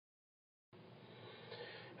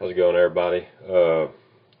How's it going, everybody?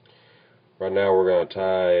 Right now we're going to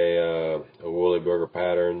tie a woolly booger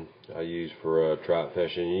pattern I use for trout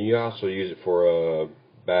fishing. You also use it for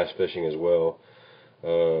bass fishing as well.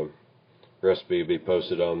 Recipe will be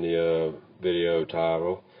posted on the video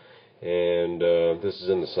title. And this is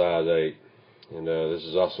in the size 8. And this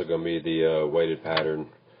is also going to be the weighted pattern.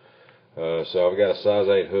 So I've got a size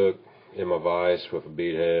 8 hook in my vise with a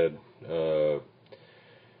bead head.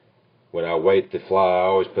 When I weight the fly, I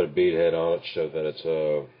always put a bead head on it so that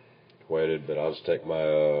it's weighted, but I'll just take my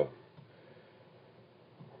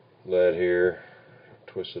lead here,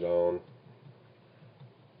 twist it on.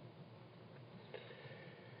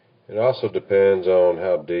 It also depends on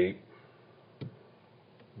how deep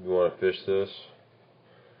you want to fish this,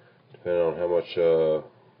 depending on how much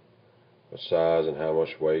what size and how much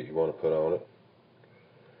weight you want to put on it.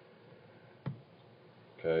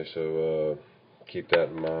 Okay, so keep that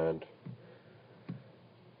in mind.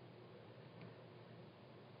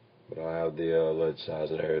 But I have the lead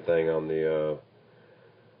size and everything on the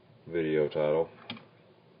video title.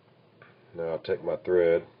 Now I'll take my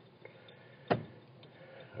thread,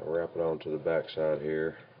 I'll wrap it onto the back side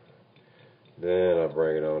here, then I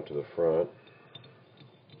bring it onto the front,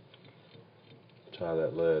 tie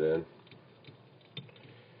that lead in,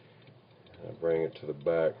 I bring it to the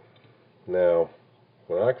back. Now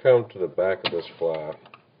when I come to the back of this fly,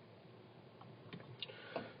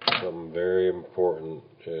 something very important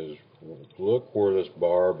is look where this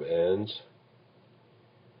barb ends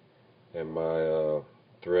and my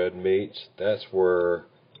thread meets. That's where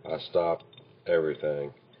I stop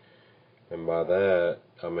everything. And by that,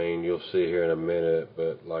 I mean, you'll see here in a minute,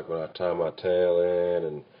 but like when I tie my tail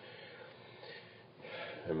in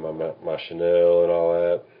and my chenille and all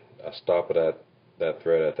that, I stop it at that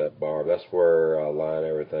thread at that barb. That's where I line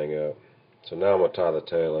everything up. So now I'm going to tie the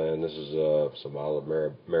tail in. This is some Olive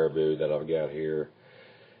Marabou that I've got here.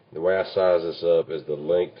 The way I size this up is the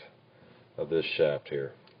length of this shaft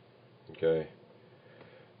here. Okay,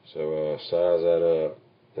 so size that up.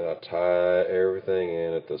 Then I tie everything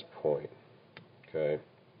in at this point. Okay,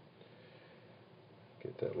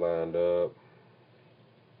 get that lined up.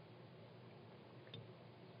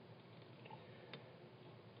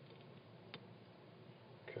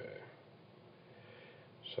 Okay,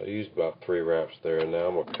 so I used about 3 wraps there, and now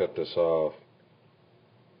I'm going to cut this off.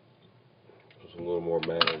 It's a little more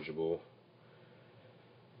manageable.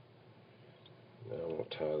 Now I'm going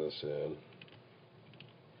to tie this in.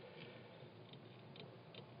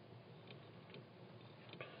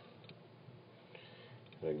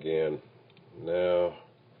 And again, now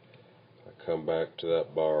I come back to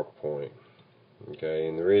that bar point. Okay,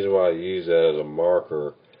 and the reason why I use that as a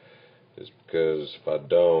marker is because if I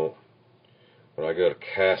don't, when I go to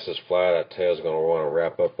cast this fly, that tail's going to want to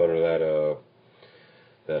wrap up under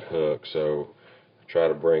that hook. So I try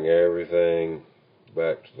to bring everything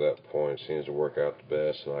back to that point. It seems to work out the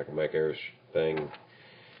best, and I can make everything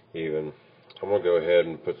even. I'm going to go ahead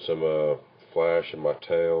and put some flash in my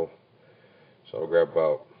tail. So I'll grab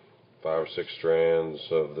about 5 or 6 strands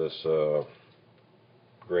of this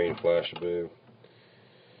green Flashabou.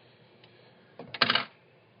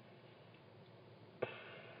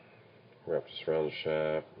 Wrap this around the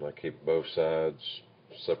shaft, and I keep both sides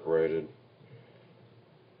separated.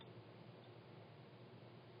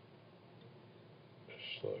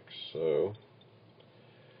 Just like so.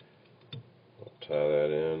 I'll tie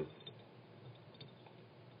that in.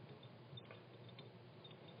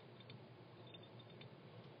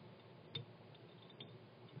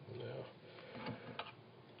 Now,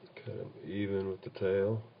 cut them even with the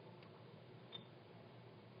tail.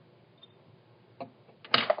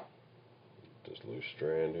 This loose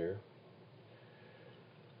strand here.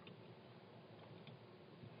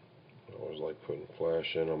 I always like putting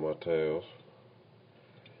flash in on my tails.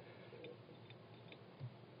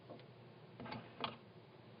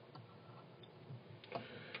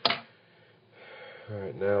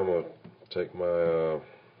 Alright, now I'm going to take my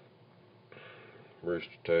rooster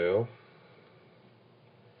tail,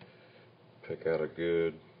 pick out a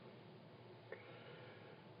good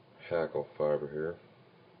hackle fiber here.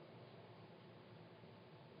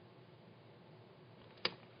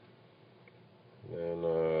 And I'm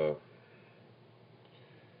going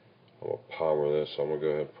to palmer this, so I'm going to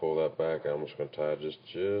go ahead and pull that back. I'm just going to tie just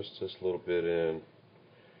this little bit in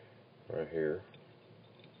right here.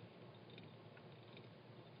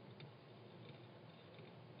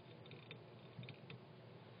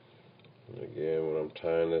 And again, when I'm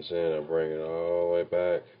tying this in, I bring it all the way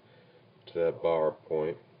back to that bar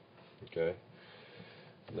point. Okay.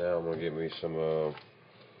 Now I'm going to get me some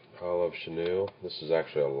Olive Chenille. This is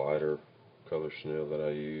actually a lighter color chenille that I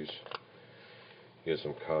use. Get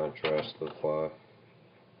some contrast to the fly.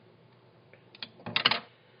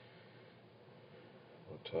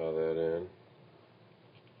 I'll tie that in.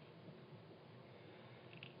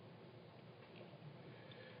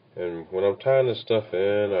 And when I'm tying this stuff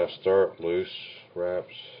in, I start loose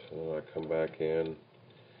wraps, and then I come back in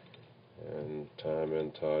and tie them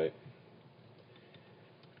in tight.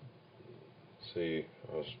 See,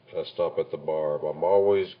 I stop at the barb. I'm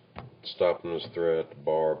always stopping this thread at the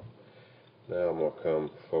barb. Now I'm going to come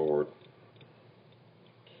forward.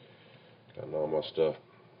 Got all my stuff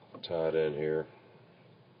tied in here.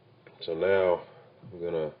 So now I'm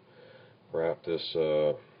going to wrap this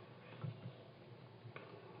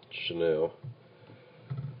chenille.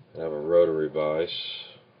 I have a rotary vise,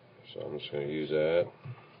 so I'm just going to use that.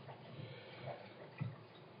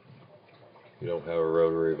 If you don't have a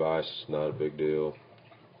rotary vise, it's not a big deal.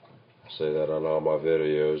 I say that on all my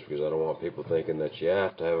videos because I don't want people thinking that you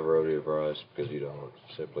have to have a rotary vise, because you don't.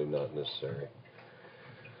 It's simply not necessary.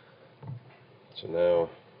 So now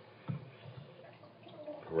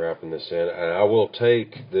I'm wrapping this in, and I will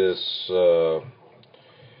take this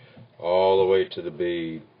all the way to the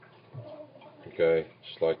bead. Okay,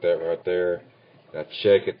 just like that right there. I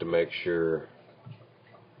check it to make sure.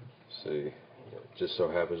 See, it just so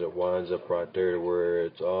happens it winds up right there to where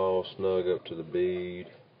it's all snug up to the bead.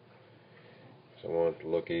 So I want it to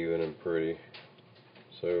look even and pretty.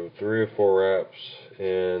 So 3 or 4 wraps,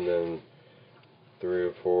 and then 3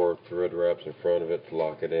 or 4 thread wraps in front of it to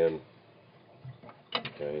lock it in.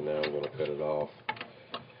 Okay, now I'm going to cut it off.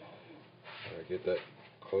 I get that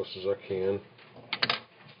close as I can.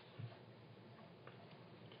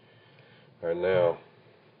 Alright, now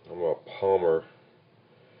I'm going to palmer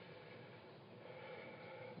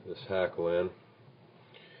this hackle in.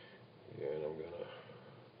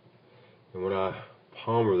 And when I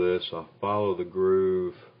palmer this, I follow the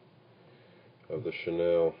groove of the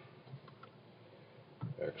chenille.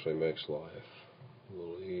 Actually makes life a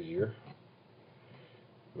little easier.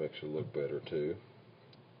 Makes it look better too.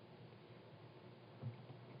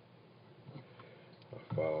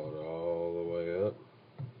 I follow it all the way up.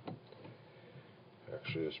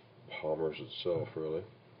 Actually, this palmers itself, really.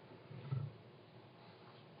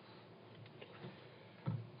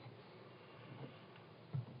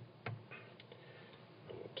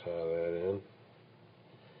 I'm going to tie that in.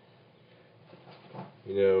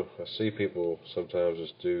 You know, I see people sometimes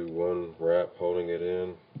just do one wrap holding it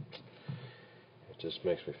in. It just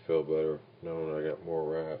makes me feel better knowing I got more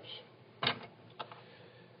wraps.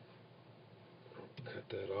 Cut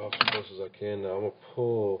that off as close as I can. Now I'm going to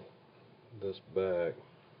pull this back.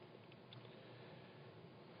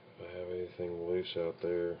 If I have anything loose out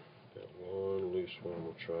there, got one loose one I'm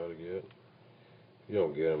going to try to get. If you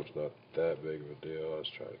don't get them, it's not that big of a deal. I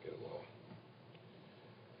just try to get them all.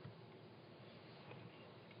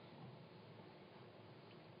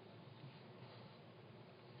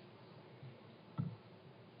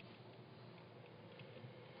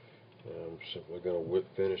 I'm simply going to whip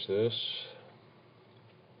finish this.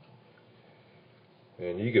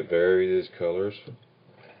 And you could vary these colors.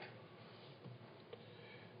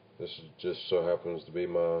 This just so happens to be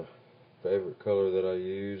my favorite color that I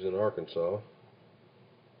use in Arkansas.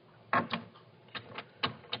 And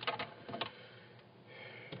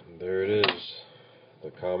there it is, the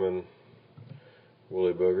common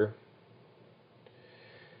woolly booger.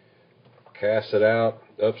 Cast it out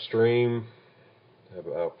upstream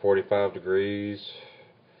about 45 degrees.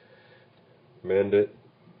 Mend it.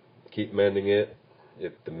 Keep mending it.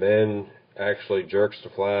 If the mend actually jerks the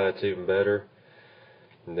fly, that's even better.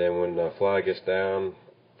 And then when the fly gets down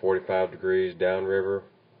 45 degrees downriver,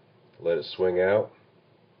 let it swing out.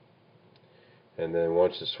 And then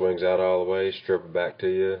once it swings out all the way, strip it back to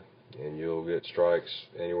you, and you'll get strikes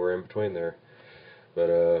anywhere in between there. But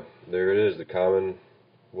there it is, the common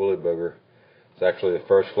woolly booger. It's actually the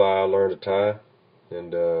first fly I learned to tie,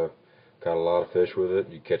 and caught a lot of fish with it.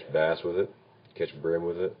 You catch bass with it, catch brim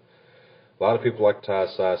with it. A lot of people like to tie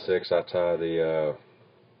size 6. I tie the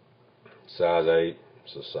size 8.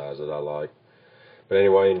 It's the size that I like. But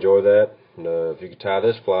anyway, enjoy that. And, if you can tie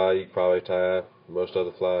this fly, you can probably tie most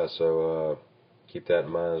other flies. So keep that in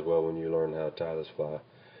mind as well when you learn how to tie this fly.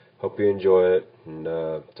 Hope you enjoy it. And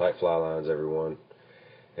tight fly lines, everyone.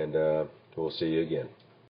 And we'll see you again.